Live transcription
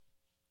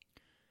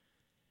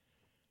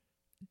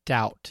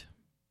doubt,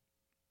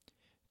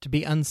 to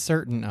be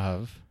uncertain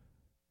of,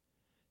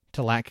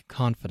 to lack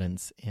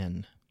confidence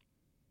in.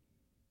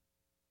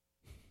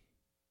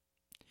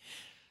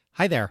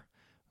 Hi there.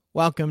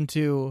 Welcome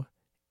to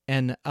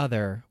An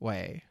Other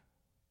Way,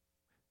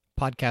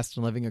 podcast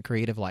on living a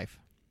creative life.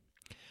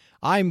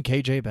 I'm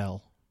KJ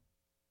Bell.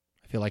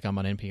 I feel like I'm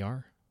on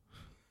NPR.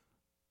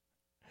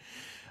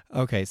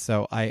 Okay,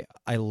 so I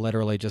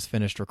literally just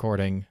finished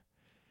recording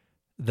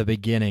the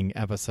beginning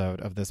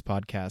episode of this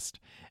podcast,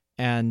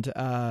 and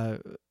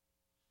I'm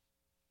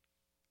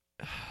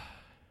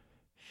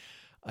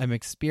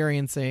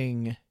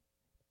experiencing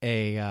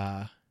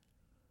a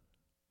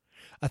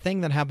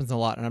thing that happens a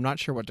lot, and I'm not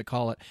sure what to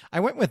call it. I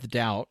went with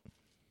doubt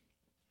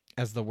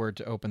as the word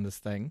to open this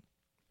thing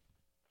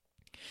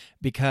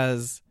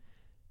because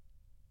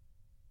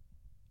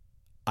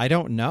I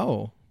don't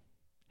know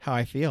how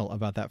I feel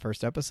about that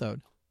first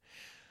episode.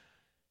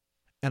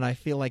 And I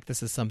feel like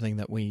this is something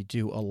that we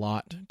do a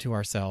lot to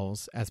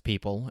ourselves as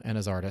people and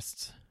as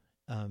artists,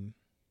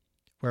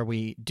 where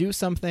we do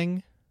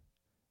something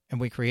and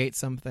we create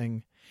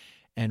something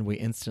and we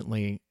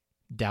instantly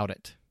doubt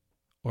it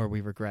or we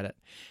regret it.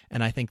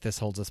 And I think this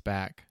holds us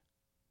back.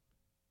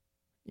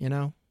 You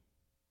know,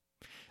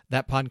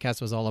 that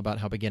podcast was all about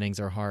how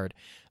beginnings are hard,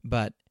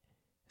 but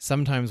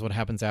sometimes what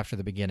happens after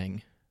the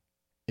beginning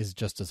is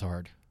just as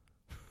hard,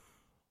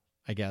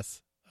 I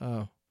guess.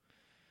 Oh.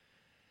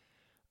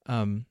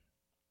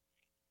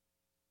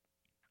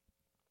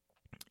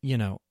 You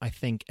know, I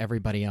think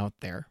everybody out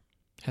there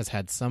has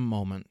had some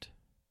moment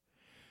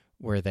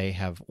where they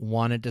have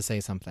wanted to say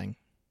something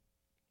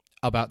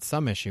about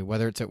some issue,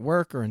 whether it's at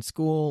work or in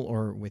school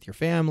or with your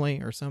family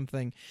or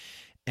something,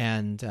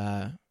 and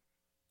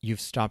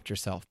you've stopped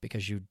yourself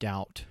because you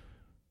doubt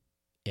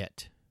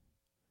it,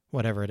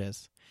 whatever it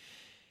is.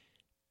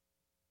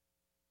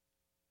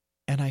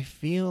 And I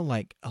feel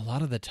like a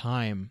lot of the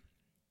time,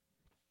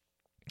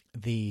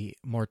 the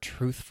more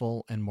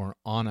truthful and more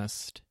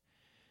honest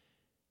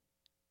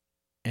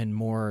and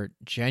more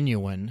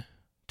genuine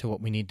to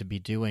what we need to be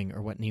doing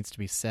or what needs to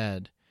be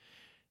said,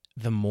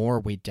 the more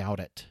we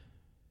doubt it.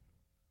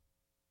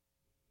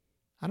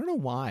 I don't know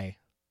why.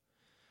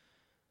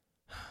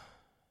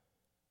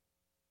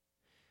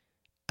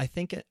 I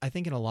think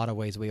in a lot of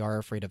ways we are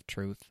afraid of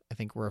truth. I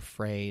think we're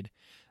afraid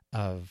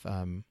of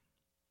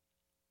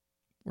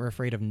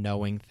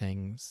knowing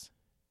things,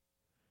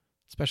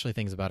 especially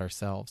things about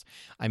ourselves.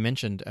 I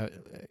mentioned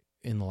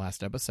in the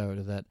last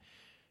episode that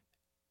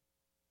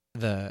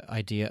the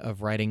idea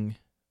of writing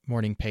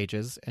morning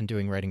pages and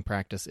doing writing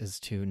practice is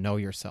to know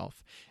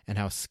yourself and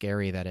how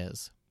scary that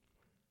is.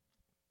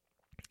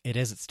 It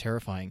is. It's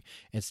terrifying.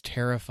 It's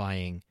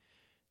terrifying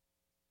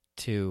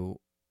to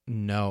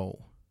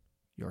know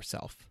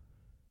yourself.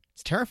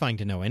 It's terrifying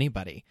to know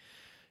anybody.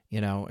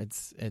 You know,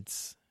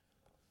 it's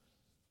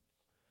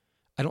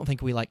I don't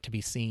think we like to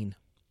be seen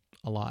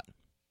a lot.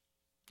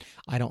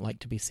 I don't like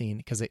to be seen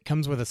because it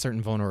comes with a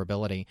certain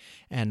vulnerability,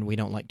 and we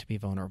don't like to be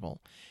vulnerable.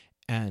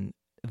 And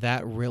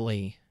that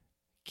really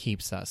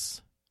keeps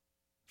us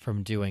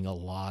from doing a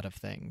lot of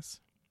things.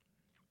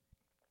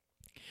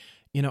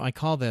 You know, I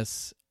call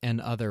this an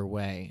other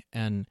way,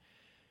 and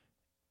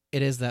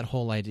it is that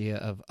whole idea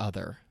of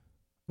other.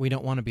 We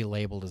don't want to be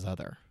labeled as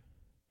other.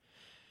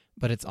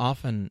 But it's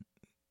often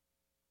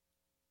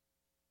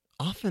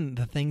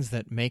the things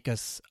that make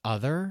us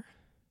other,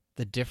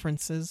 the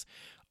differences,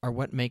 are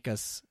what make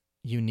us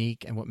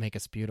unique and what make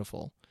us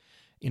beautiful.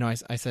 You know,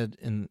 I said,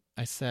 and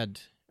I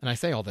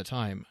say all the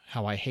time,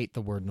 how I hate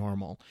the word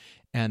normal,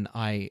 and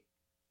I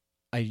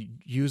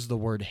use the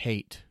word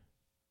hate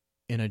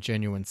in a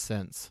genuine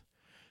sense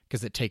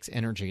because it takes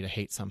energy to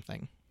hate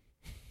something,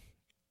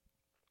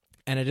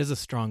 and it is a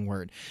strong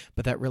word,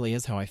 but that really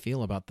is how I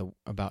feel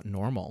about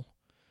normal.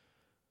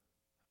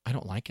 I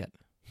don't like it.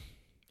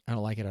 I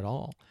don't like it at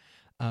all.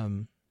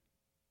 I'll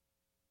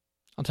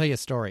tell you a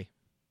story.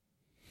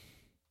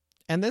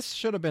 And this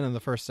should have been in the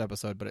first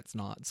episode, but it's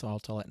not, so I'll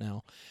tell it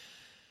now.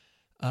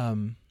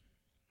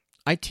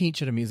 I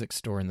teach at a music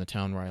store in the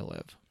town where I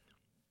live.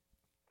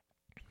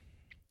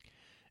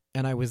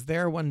 And I was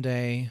there one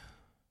day,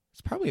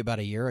 it's probably about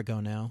a year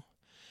ago now,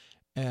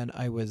 and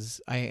I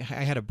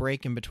had a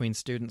break in between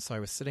students, so I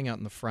was sitting out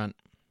in the front,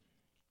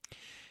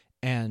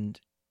 and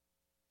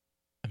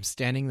I'm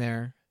standing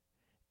there,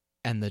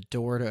 and the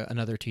door to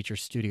another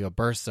teacher's studio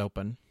bursts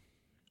open,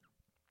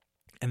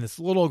 and this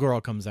little girl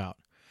comes out.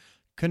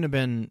 Couldn't have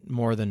been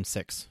more than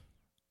 6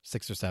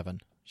 or 7.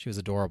 She was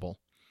adorable.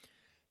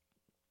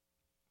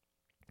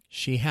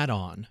 She had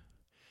on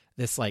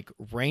this like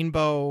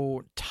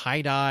rainbow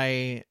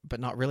tie-dye, but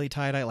not really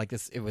tie-dye, like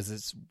this. It was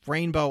this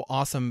rainbow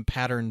awesome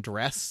pattern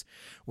dress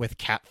with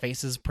cat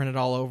faces printed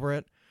all over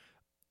it.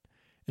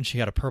 And she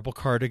had a purple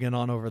cardigan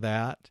on over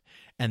that,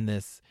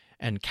 and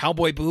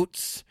cowboy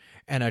boots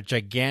and a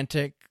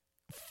gigantic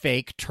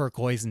fake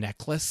turquoise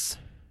necklace.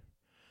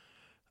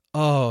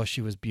 Oh,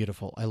 she was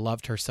beautiful. I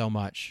loved her so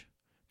much.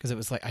 Because it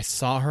was like I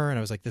saw her and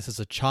I was like, this is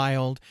a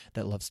child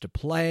that loves to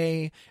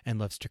play and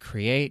loves to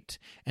create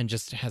and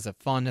just has a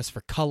fondness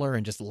for color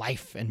and just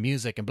life and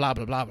music and blah,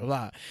 blah, blah, blah,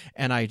 blah.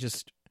 And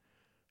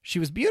she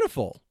was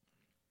beautiful.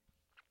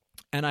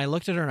 And I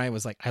looked at her and I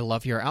was like, I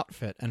love your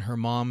outfit. And her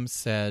mom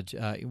said,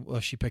 well,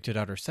 she picked it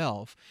out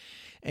herself.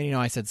 And,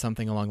 I said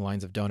something along the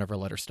lines of, don't ever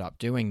let her stop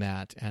doing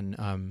that.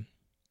 And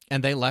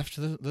they left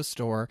the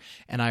store,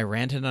 and I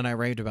ranted and I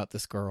raved about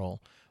this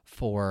girl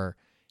for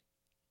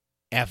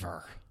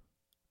ever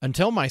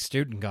until my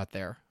student got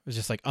there. It was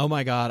just like, oh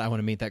my God, I want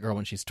to meet that girl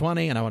when she's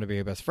 20 and I want to be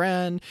her best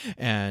friend.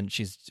 And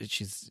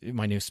she's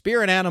my new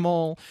spirit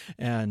animal,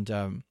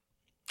 and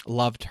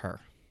loved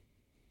her.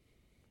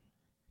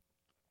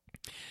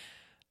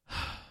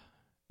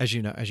 As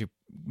you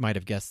might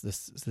have guessed,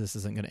 this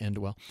isn't going to end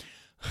well.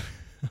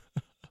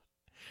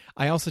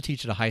 I also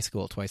teach at a high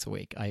school twice a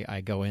week. I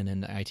go in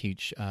and I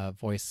teach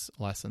voice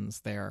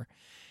lessons there.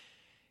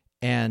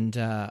 And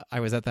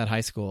I was at that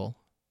high school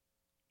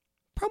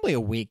probably a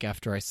week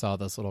after I saw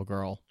this little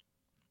girl.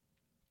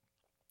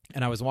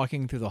 And I was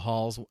walking through the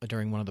halls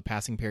during one of the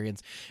passing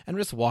periods and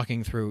just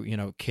walking through,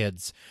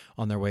 kids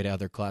on their way to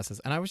other classes.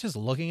 And I was just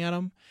looking at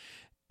them,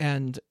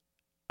 and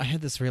I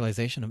had this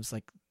realization. I was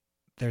like,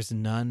 there's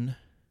none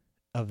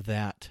of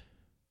that.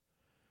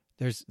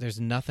 There's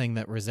nothing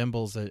that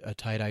resembles a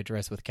tie-dye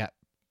dress with cat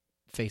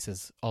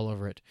faces all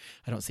over it.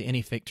 I don't see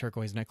any fake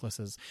turquoise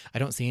necklaces. I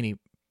don't see any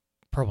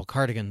purple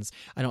cardigans.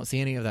 I don't see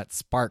any of that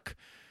spark,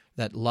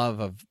 that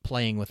love of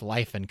playing with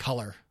life and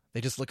color.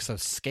 They just look so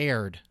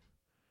scared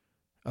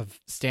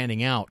of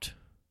standing out.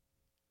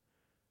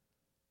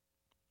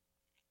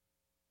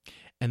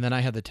 And then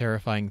I had the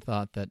terrifying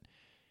thought that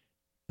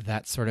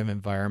that sort of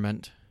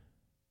environment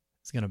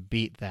is going to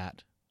beat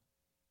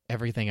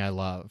everything I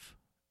love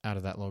out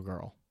of that little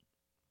girl.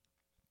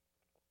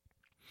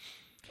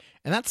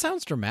 And that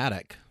sounds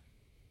dramatic,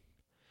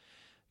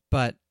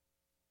 but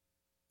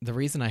the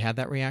reason I had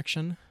that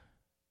reaction,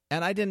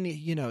 and I didn't,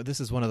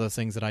 this is one of those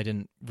things that I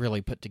didn't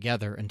really put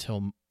together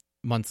until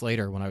months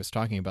later when I was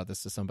talking about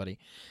this to somebody.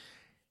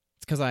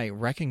 It's because I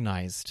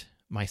recognized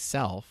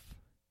myself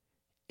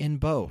in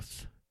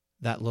both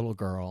that little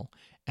girl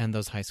and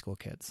those high school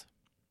kids.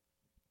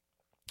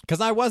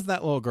 Because I was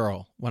that little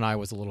girl when I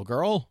was a little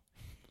girl.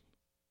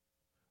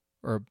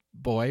 Or a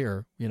boy,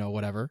 or,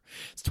 whatever.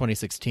 It's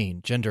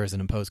 2016. Gender is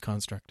an imposed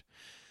construct.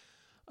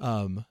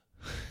 But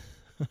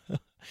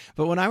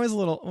when I was a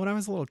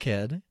little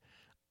kid,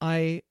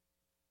 I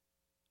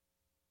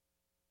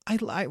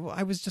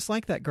was just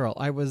like that girl.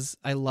 I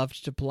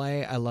loved to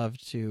play. I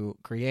loved to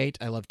create.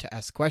 I loved to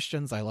ask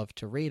questions. I loved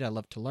to read. I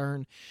loved to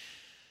learn.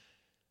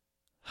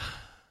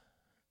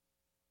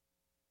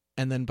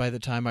 And then by the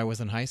time I was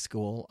in high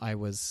school, I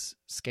was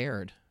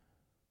scared.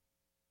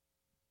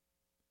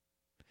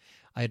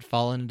 I had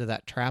fallen into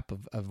that trap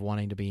of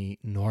wanting to be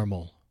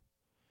normal.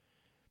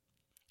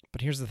 But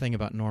here's the thing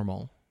about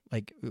normal.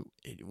 Like,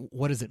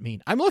 what does it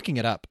mean? I'm looking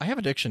it up. I have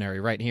a dictionary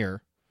right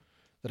here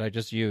that I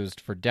just used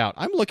for doubt.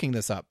 I'm looking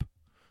this up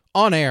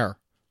on air,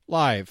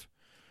 live.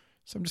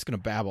 So I'm just going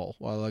to babble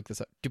while I look this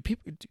up.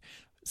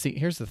 See,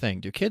 here's the thing.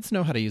 Do kids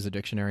know how to use a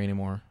dictionary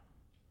anymore?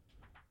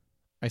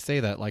 I say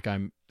that like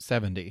I'm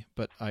 70,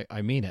 but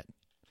I mean it.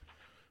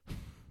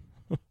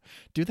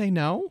 Do they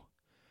know?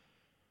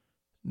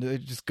 They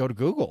just go to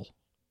Google.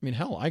 I mean,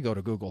 hell, I go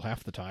to Google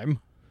half the time.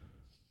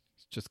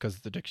 It's just because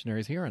the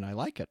dictionary's here and I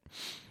like it.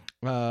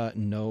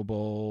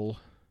 Noble,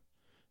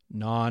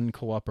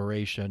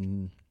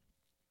 non-cooperation.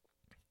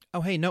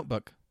 Oh, hey,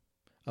 notebook.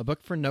 A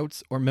book for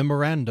notes or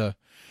memoranda,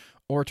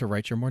 or to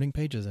write your morning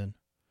pages in,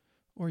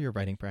 or your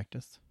writing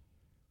practice.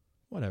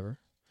 Whatever.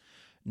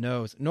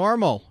 Nose.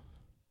 Normal.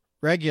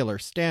 Regular,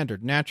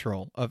 standard,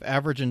 natural, of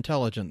average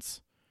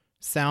intelligence.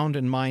 Sound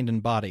in mind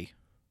and body.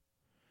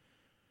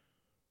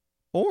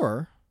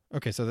 Or,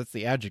 okay, so that's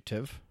the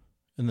adjective.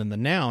 And then the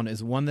noun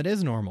is one that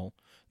is normal.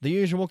 The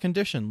usual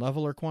condition,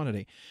 level, or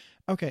quantity.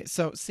 Okay,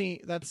 so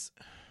see, it's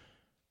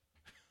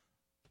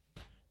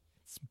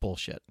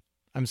bullshit.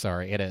 I'm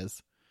sorry, it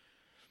is.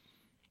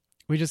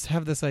 We just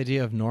have this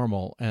idea of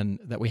normal and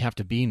that we have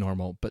to be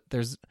normal. But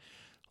there's,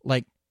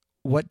 like,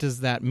 what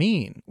does that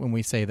mean when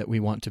we say that we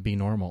want to be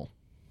normal?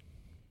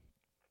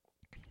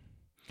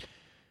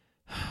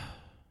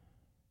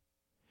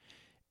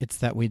 It's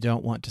that we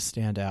don't want to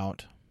stand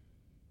out.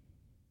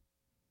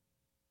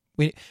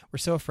 We're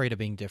so afraid of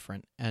being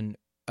different and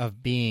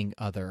of being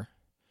other.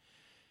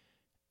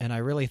 And I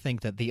really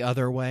think that the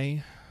other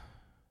way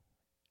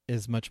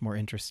is much more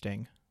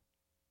interesting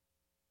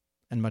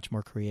and much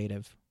more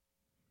creative.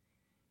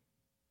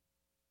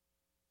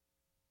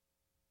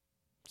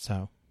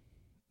 So,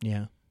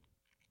 yeah.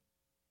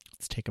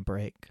 Let's take a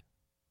break.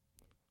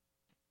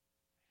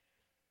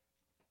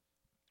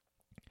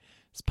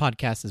 This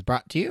podcast is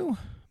brought to you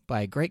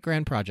by Great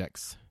Grand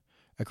Projects,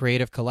 a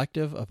creative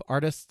collective of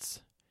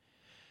artists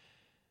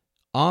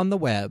on the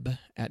web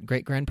at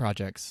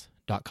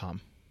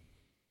greatgrandprojects.com.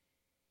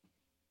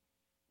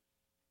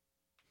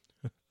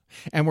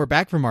 And we're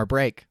back from our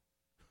break.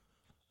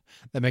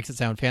 That makes it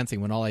sound fancy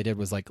when all I did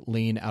was like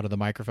lean out of the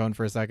microphone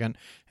for a second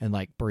and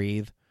like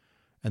breathe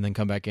and then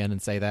come back in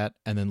and say that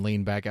and then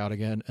lean back out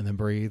again and then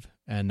breathe.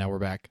 And now we're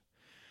back.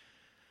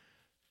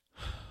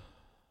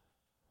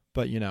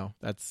 But, you know,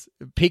 that's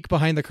peek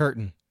behind the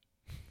curtain.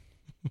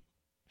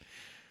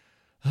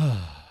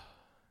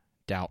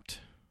 Doubt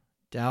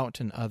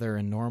and other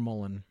and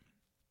normal, and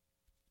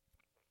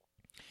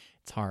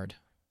it's hard.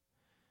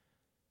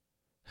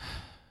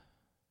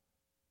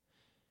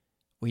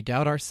 We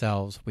doubt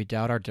ourselves. We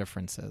doubt our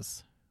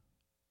differences.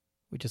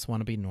 We just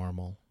want to be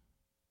normal.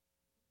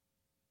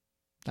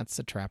 That's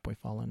the trap we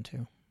fall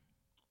into.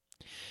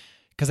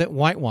 Because it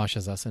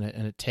whitewashes us and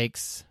it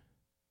takes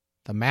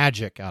the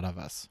magic out of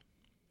us.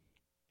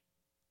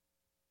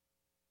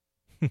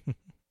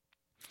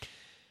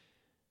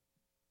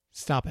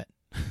 Stop it.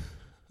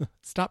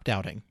 Stop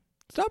doubting.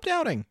 Stop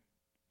doubting.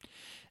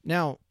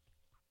 Now,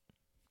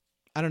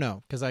 I don't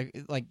know, because I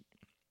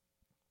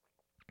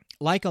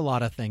like a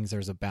lot of things,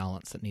 there's a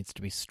balance that needs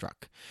to be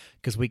struck.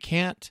 Because we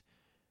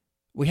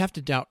have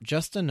to doubt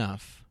just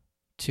enough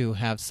to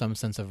have some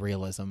sense of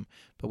realism,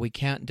 but we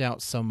can't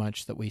doubt so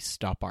much that we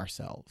stop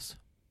ourselves.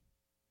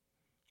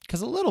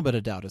 Because a little bit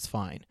of doubt is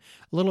fine.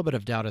 A little bit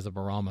of doubt is a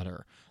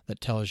barometer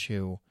that tells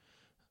you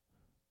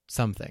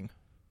something.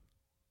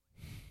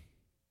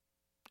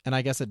 And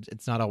I guess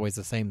it's not always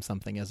the same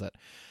something, is it?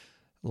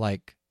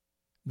 Like,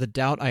 the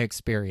doubt I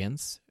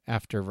experience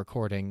after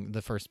recording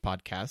the first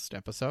podcast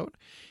episode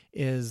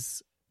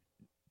is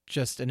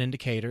just an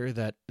indicator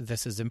that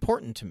this is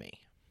important to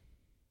me.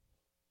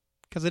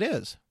 Because it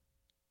is.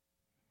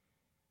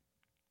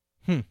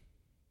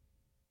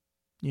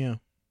 Yeah.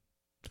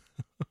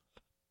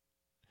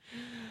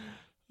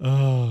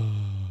 Oh.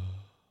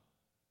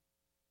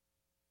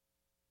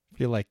 I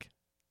feel like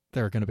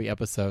there are going to be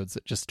episodes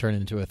that just turn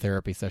into a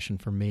therapy session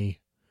for me.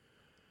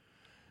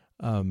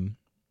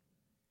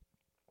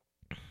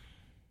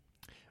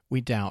 We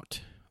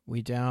doubt.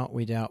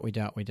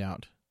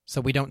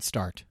 So we don't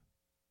start.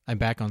 I'm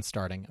back on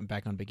starting. I'm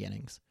back on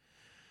beginnings.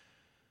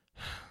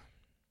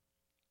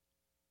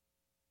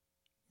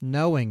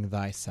 Knowing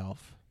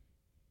thyself.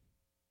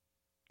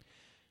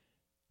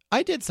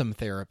 I did some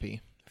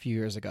therapy a few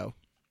years ago.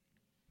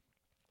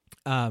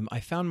 I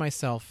found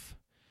myself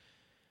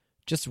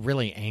just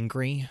really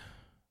angry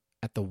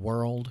at the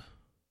world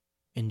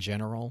in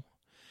general.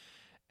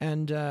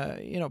 And,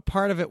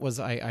 part of it was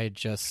I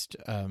just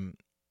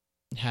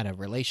had a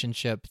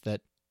relationship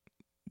that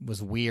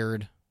was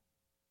weird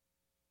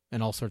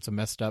and all sorts of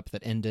messed up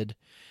that ended.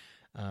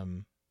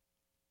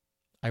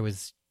 I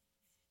was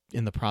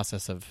in the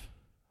process of...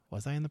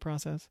 Was I in the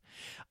process?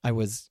 I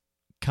was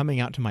coming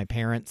out to my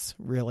parents,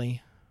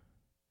 really.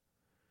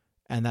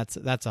 And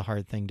that's a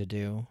hard thing to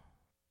do.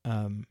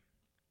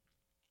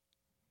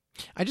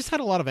 I just had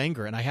a lot of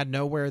anger, and I had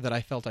nowhere that I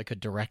felt I could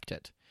direct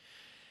it.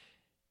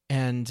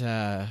 And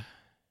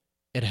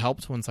it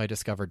helped once I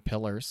discovered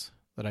Pillars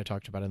that I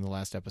talked about in the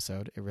last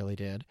episode. It really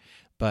did.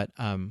 But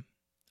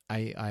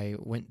I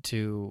went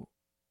to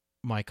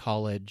my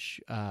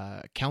college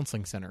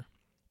counseling center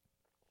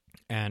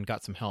and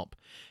got some help.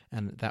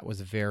 And that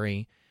was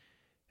very,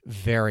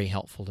 very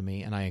helpful to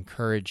me. And I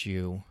encourage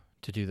you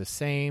to do the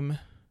same.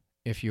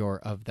 If you're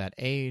of that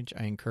age,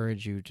 I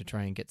encourage you to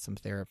try and get some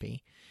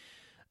therapy.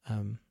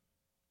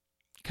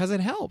 Because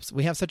it helps.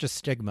 We have such a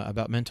stigma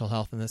about mental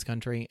health in this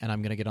country, and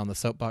I'm going to get on the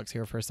soapbox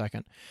here for a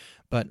second.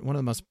 But one of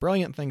the most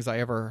brilliant things I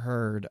ever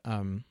heard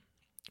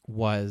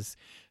was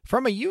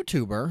from a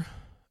YouTuber,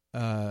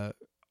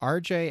 RJ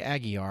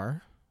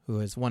Aguiar, who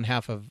is one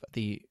half of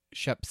the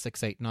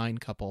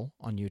Shep689 couple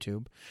on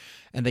YouTube,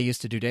 and they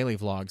used to do daily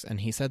vlogs, and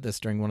he said this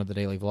during one of the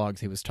daily vlogs.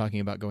 He was talking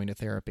about going to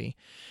therapy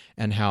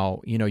and how,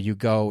 you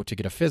go to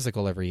get a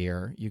physical every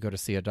year, you go to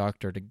see a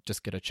doctor to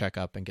just get a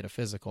checkup and get a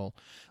physical.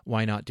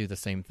 Why not do the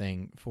same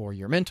thing for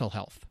your mental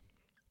health?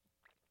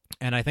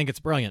 And I think it's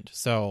brilliant.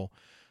 So,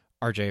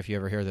 RJ, if you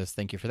ever hear this,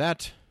 thank you for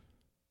that.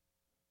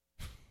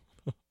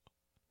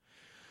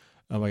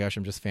 Oh my gosh,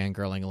 I'm just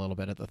fangirling a little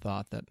bit at the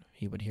thought that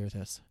he would hear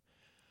this.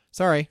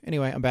 Sorry.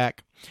 Anyway, I'm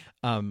back.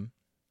 But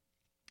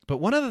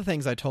one of the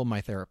things I told my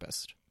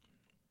therapist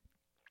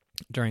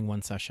during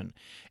one session,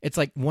 it's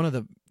like one of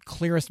the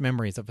clearest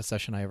memories of a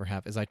session I ever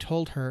have, is I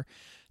told her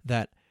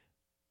that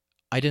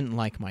I didn't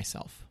like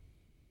myself.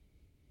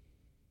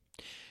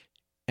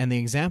 And the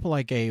example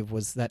I gave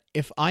was that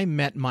if I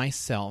met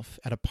myself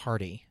at a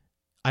party,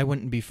 I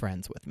wouldn't be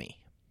friends with me.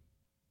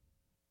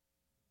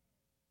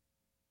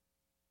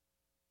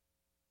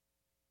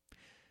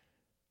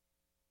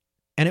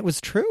 And it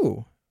was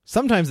true.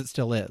 Sometimes it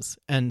still is.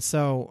 And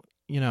so,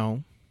 and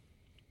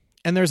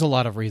there's a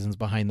lot of reasons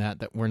behind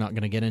that we're not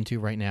going to get into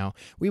right now.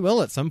 We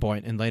will at some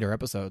point in later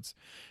episodes,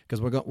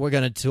 because we're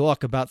going to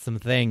talk about some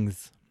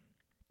things.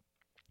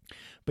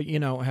 But,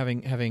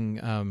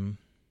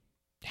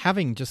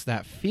 having just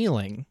that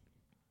feeling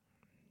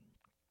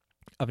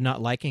of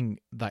not liking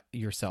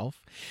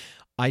yourself,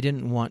 I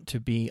didn't want to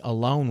be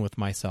alone with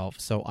myself,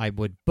 so I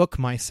would book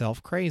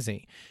myself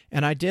crazy.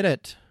 And I did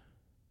it.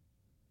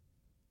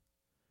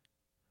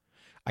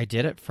 I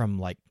did it from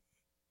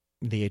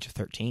the age of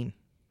 13.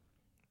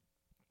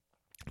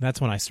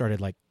 That's when I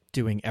started like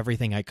doing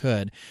everything I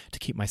could to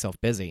keep myself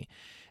busy.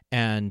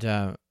 And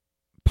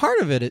part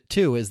of it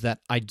too is that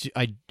I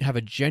have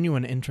a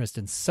genuine interest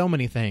in so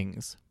many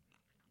things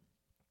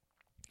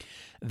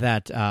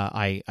that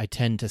I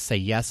tend to say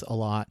yes a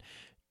lot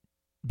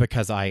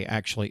because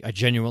I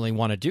genuinely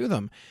want to do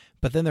them.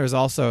 But then there was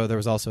also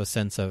a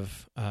sense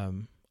of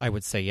I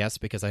would say yes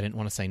because I didn't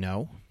want to say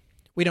no.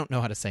 We don't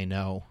know how to say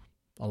no,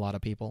 a lot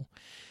of people.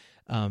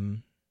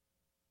 So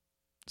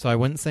I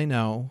wouldn't say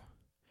no.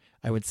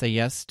 I would say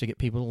yes to get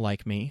people to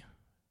like me,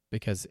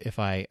 because if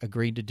I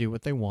agreed to do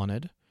what they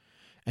wanted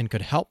and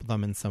could help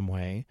them in some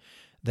way,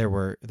 there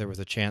was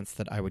a chance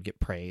that I would get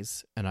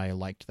praise, and I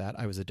liked that.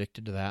 I was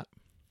addicted to that.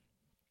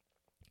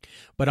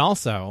 But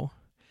also,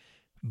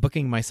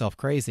 booking myself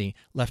crazy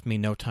left me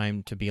no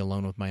time to be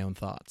alone with my own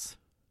thoughts.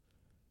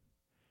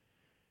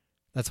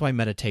 That's why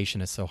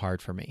meditation is so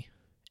hard for me.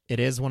 It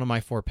is one of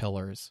my 4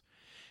 pillars,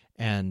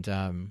 and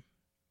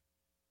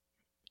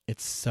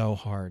it's so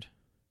hard.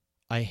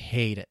 I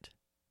hate it.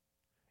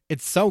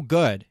 It's so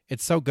good.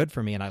 It's so good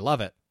for me, and I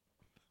love it,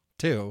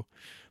 too.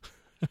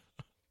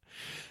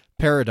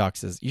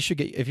 Paradoxes.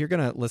 If you're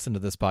going to listen to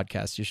this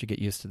podcast, you should get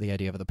used to the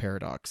idea of the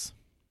paradox.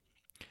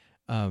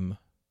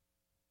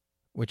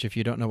 Which, if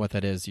you don't know what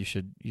that is, you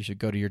should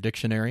go to your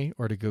dictionary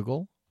or to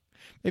Google.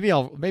 Maybe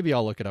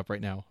I'll look it up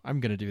right now. I'm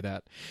going to do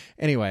that.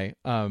 Anyway,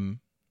 but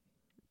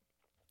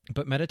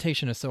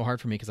meditation is so hard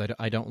for me because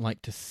I don't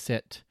like to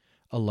sit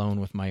alone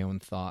with my own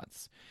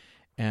thoughts.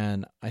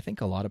 And I think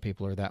a lot of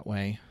people are that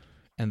way.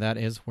 And that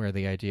is where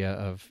the idea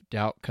of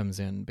doubt comes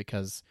in,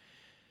 because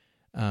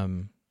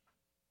a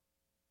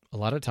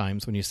lot of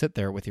times when you sit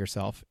there with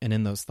yourself and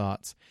in those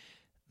thoughts,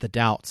 the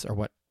doubts are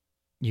what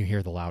you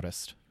hear the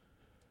loudest.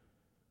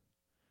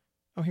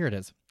 Oh, here it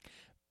is.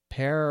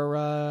 Paradox.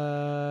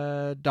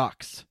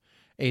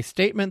 A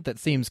statement that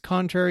seems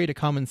contrary to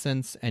common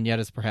sense and yet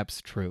is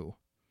perhaps true.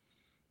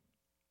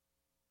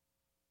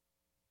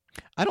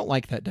 I don't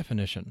like that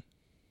definition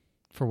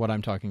for what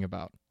I'm talking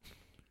about.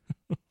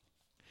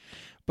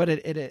 But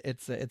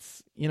it's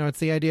it's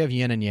the idea of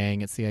yin and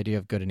yang. It's the idea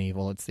of good and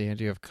evil. It's the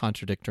idea of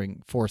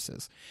contradicting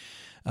forces.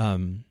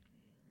 And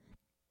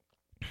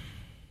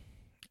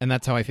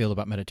that's how I feel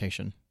about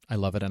meditation. I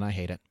love it and I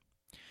hate it,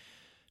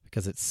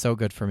 because it's so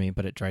good for me,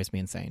 but it drives me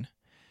insane.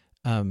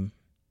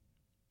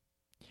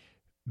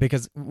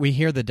 Because we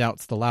hear the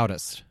doubts the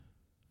loudest.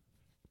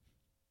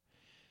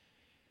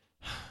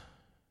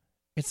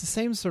 It's the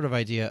same sort of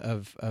idea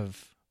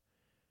of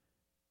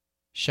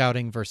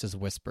shouting versus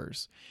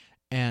whispers.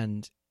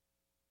 And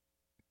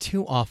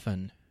too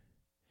often,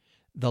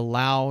 the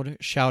loud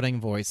shouting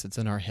voice that's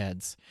in our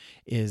heads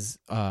is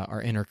our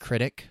inner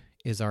critic,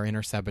 is our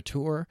inner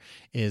saboteur,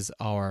 is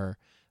our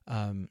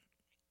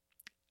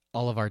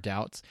all of our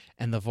doubts.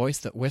 And the voice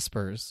that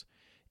whispers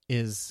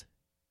is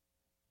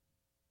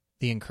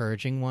the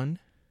encouraging one,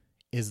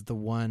 is the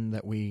one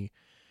that we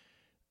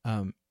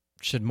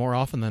should more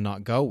often than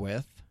not go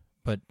with,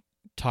 but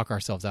talk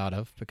ourselves out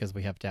of because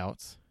we have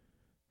doubts.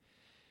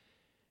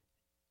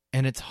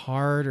 And it's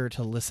harder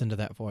to listen to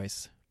that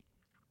voice.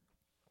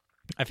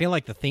 I feel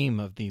like the theme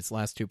of these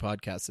last 2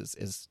 podcasts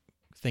is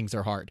things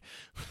are hard.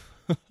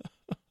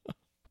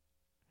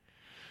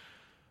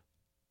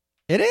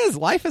 It is.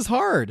 Life is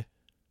hard.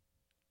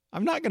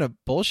 I'm not going to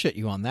bullshit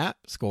you on that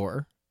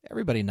score.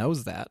 Everybody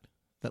knows that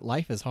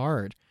life is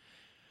hard.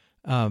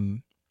 But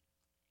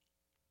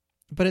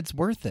it's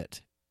worth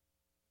it.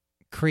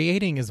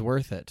 Creating is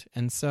worth it.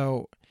 And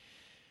so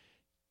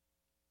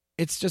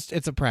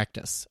it's a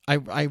practice.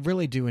 I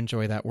really do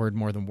enjoy that word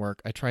more than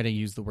work. I try to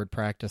use the word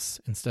practice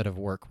instead of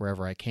work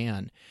wherever I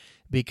can,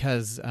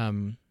 because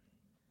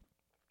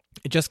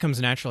it just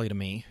comes naturally to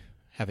me,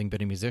 having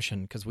been a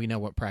musician, because we know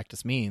what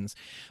practice means.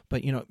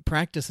 But,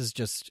 practice is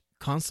just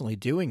constantly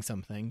doing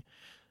something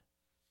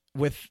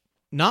with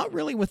not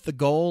really with the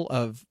goal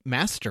of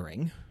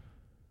mastering.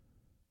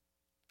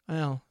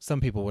 Well,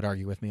 some people would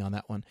argue with me on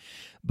that one.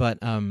 But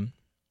I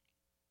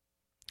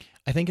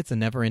think it's a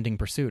never-ending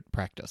pursuit,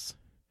 practice.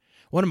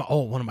 One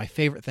of my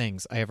favorite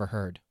things I ever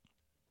heard,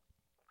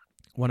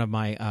 one of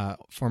my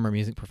former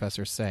music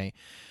professors say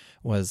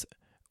was,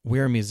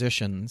 "We're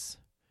musicians.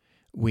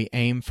 We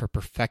aim for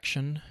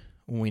perfection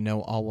when we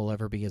know all we'll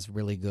ever be is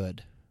really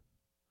good."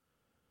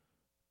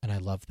 And I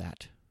love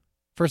that.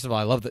 First of all,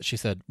 I love that she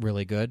said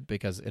really good,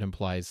 because it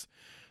implies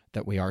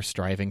that we are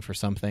striving for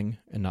something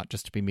and not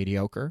just to be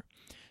mediocre.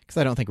 Because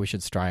I don't think we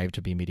should strive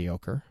to be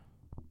mediocre.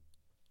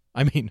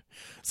 I mean,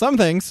 some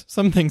things,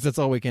 that's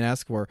all we can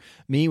ask for.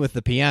 Me with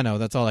the piano,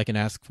 that's all I can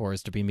ask for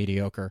is to be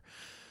mediocre.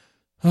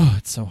 Oh,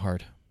 it's so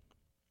hard.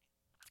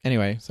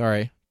 Anyway,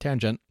 sorry,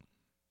 tangent.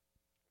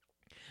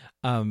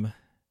 But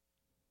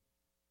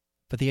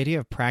the idea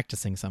of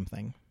practicing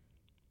something,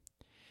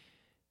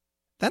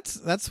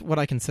 that's what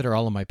I consider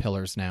all of my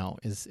pillars now,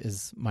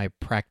 is my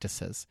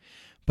practices.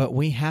 But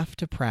we have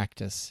to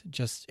practice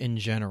just in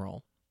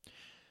general.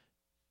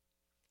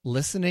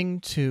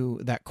 Listening to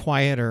that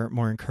quieter,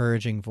 more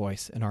encouraging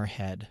voice in our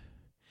head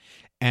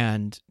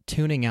and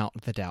tuning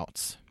out the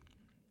doubts.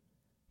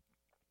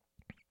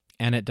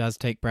 And it does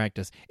take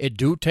practice. It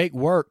do take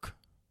work.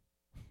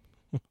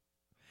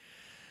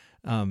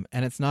 And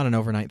it's not an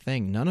overnight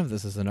thing. None of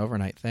this is an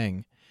overnight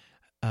thing.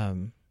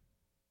 And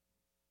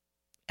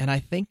I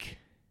think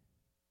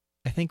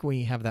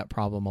we have that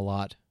problem a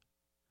lot.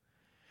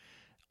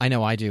 I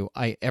know I do.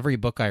 Every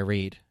book I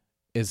read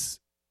is,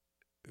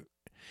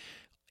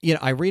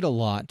 I read a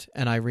lot,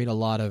 and I read a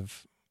lot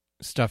of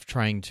stuff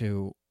trying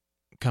to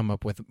come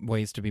up with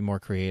ways to be more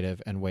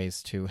creative and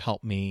ways to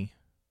help me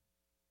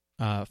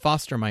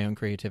foster my own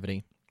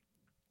creativity.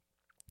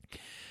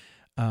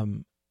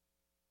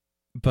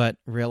 But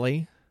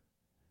really,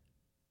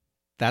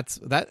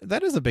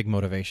 that is a big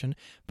motivation.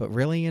 But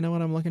really, you know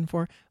what I'm looking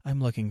for?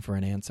 I'm looking for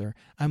an answer.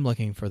 I'm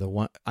looking for the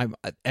one.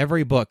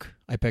 Every book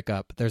I pick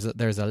up, there's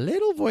a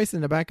little voice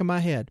in the back of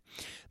my head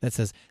that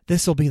says,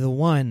 "This will be the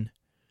one.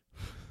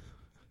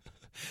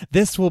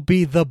 This will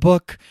be the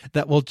book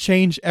that will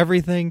change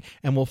everything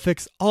and will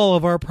fix all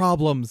of our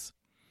problems."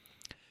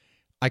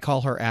 I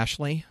call her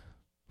Ashley.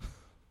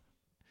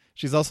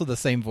 She's also the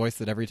same voice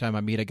that every time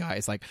I meet a guy,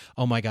 it's like,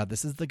 "Oh my God,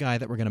 this is the guy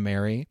that we're going to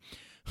marry.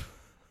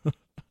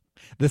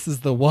 This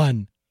is the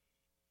one."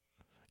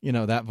 You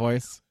know, that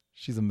voice.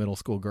 She's a middle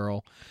school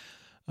girl.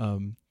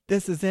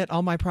 This is it.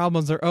 All my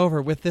problems are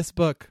over with this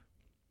book.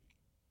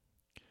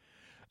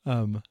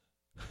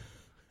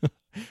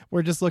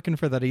 We're just looking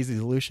for that easy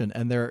solution,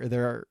 and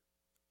there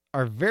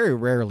are very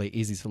rarely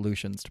easy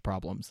solutions to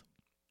problems.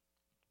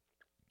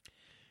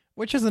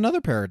 Which is another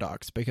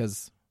paradox,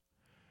 because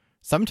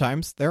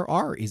sometimes there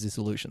are easy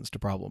solutions to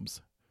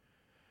problems.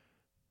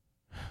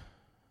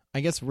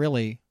 I guess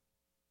really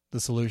the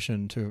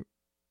solution to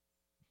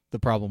the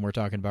problem we're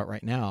talking about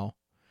right now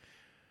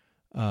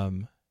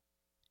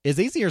is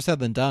easier said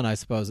than done, I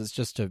suppose. It's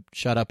just to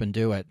shut up and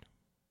do it.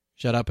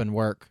 Shut up and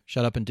work.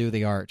 Shut up and do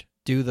the art.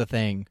 Do the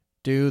thing.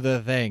 Do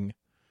the thing.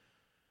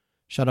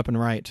 Shut up and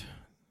write.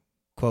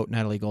 Quote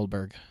Natalie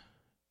Goldberg.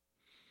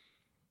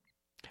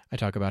 I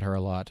talk about her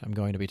a lot. I'm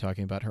going to be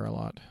talking about her a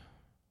lot.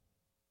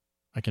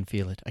 I can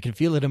feel it. I can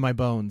feel it in my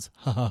bones.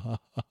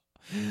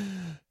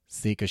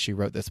 See, because she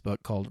wrote this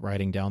book called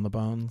Writing Down the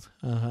Bones.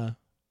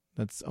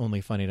 That's only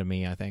funny to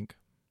me, I think.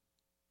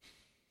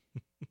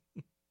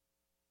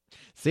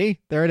 See,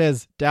 there it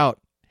is. Doubt,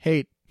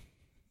 hate.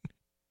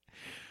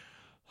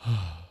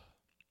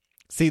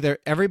 See, there.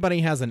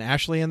 Everybody has an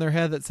Ashley in their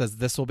head that says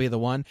this will be the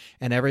one,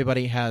 and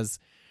everybody has,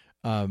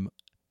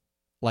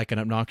 like an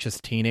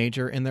obnoxious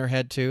teenager in their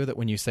head too. That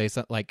when you say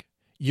something like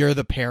 "you're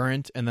the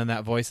parent," and then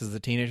that voice is the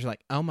teenager,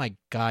 like, "Oh my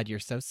God, you're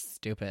so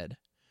stupid.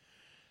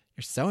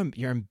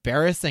 You're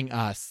embarrassing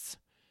us,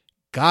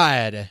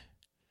 God."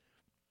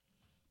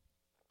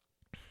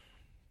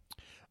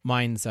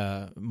 Mine's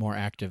more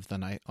active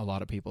than a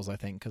lot of people's, I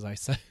think, because I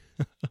say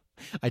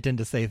I tend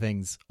to say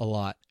things a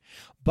lot.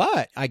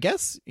 But I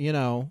guess,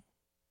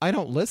 I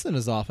don't listen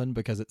as often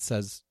because it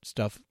says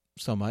stuff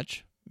so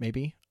much.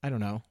 Maybe. I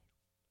don't know.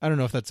 I don't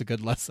know if that's a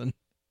good lesson.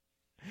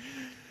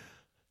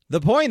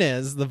 The point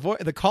is,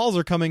 the calls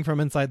are coming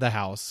from inside the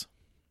house.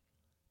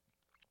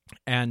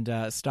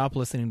 And stop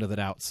listening to the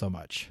doubt so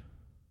much.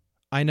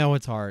 I know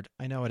it's hard.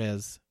 I know it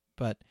is.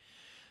 But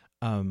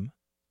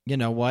you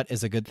know what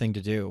is a good thing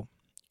to do?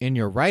 In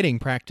your writing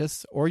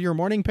practice or your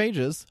morning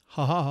pages,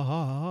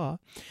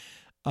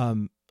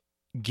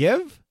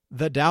 give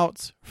the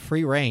doubts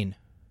free rein.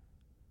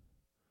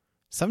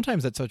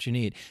 Sometimes that's what you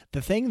need.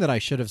 The thing that I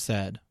should have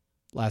said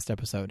last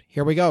episode,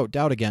 here we go,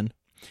 doubt again.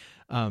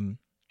 The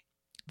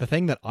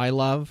thing that I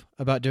love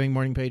about doing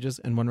morning pages,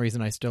 and one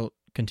reason I still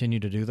continue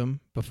to do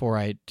them before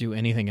I do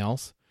anything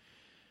else,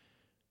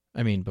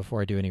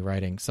 before I do any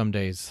writing. Some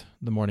days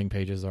the morning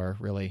pages are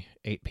really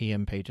 8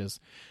 p.m. pages.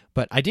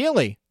 But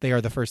ideally, they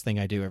are the first thing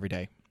I do every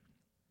day.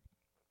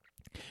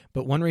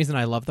 But one reason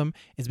I love them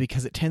is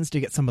because it tends to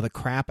get some of the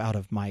crap out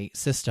of my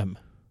system.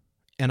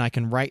 And I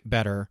can write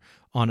better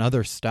on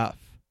other stuff.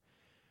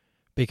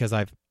 Because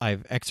I've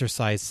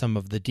exercised some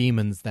of the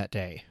demons that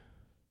day.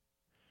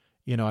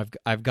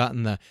 I've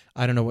gotten the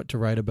I don't know what to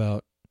write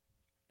about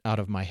out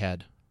of my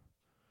head.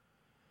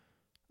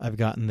 I've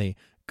gotten the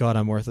God,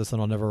 I'm worthless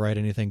and I'll never write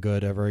anything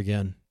good ever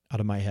again out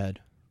of my head.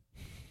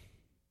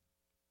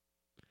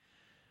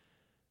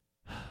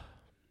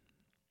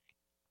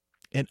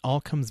 It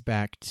all comes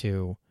back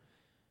to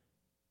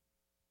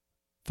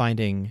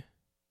finding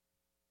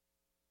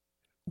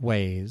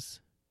ways.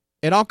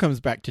 It all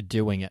comes back to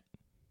doing it.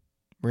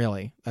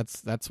 Really,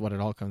 that's what it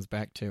all comes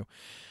back to.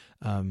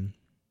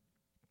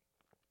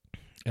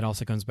 It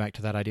also comes back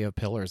to that idea of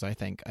pillars. I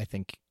think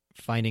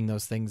finding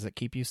those things that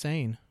keep you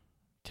sane.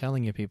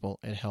 Telling you people,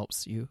 it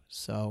helps you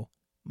so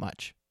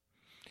much.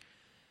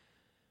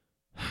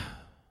 I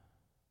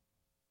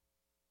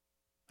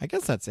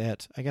guess that's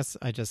it. I guess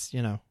I just,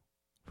 I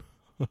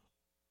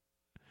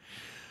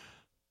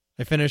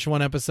finish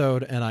one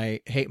episode and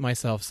I hate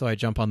myself, so I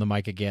jump on the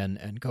mic again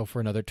and go for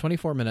another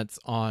 24 minutes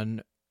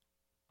on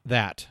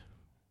that.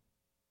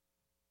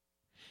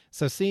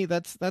 So see,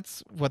 that's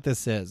what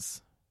this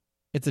is.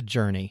 It's a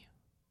journey.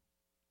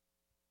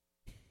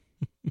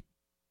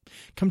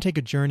 Come take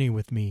a journey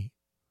with me.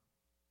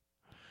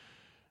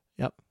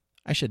 Yep.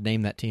 I should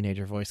name that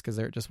teenager voice because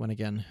there it just went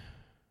again.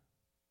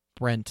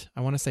 Brent.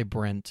 I want to say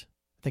Brent.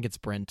 I think it's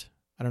Brent.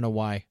 I don't know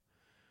why.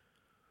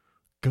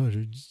 God,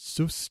 you're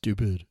so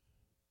stupid.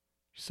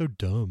 You're so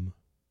dumb.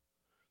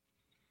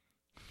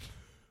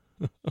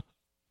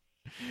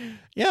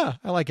 Yeah,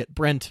 I like it.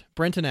 Brent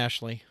and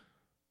Ashley.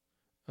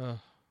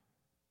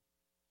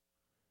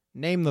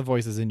 Name the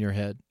voices in your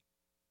head.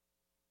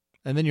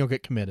 And then you'll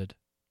get committed.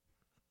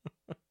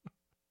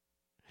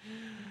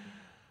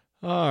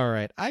 All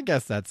right. I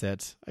guess that's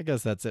it.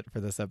 For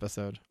this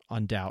episode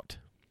on doubt.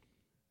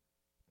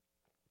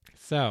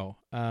 So,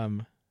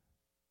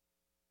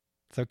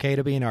 it's okay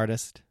to be an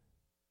artist.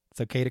 It's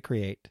okay to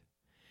create.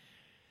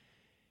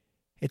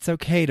 It's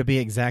okay to be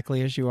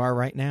exactly as you are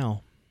right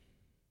now.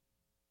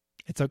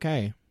 It's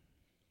okay.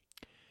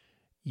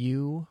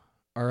 You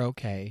are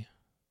okay,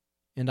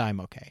 and I'm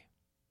okay.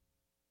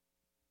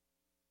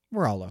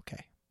 We're all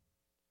okay.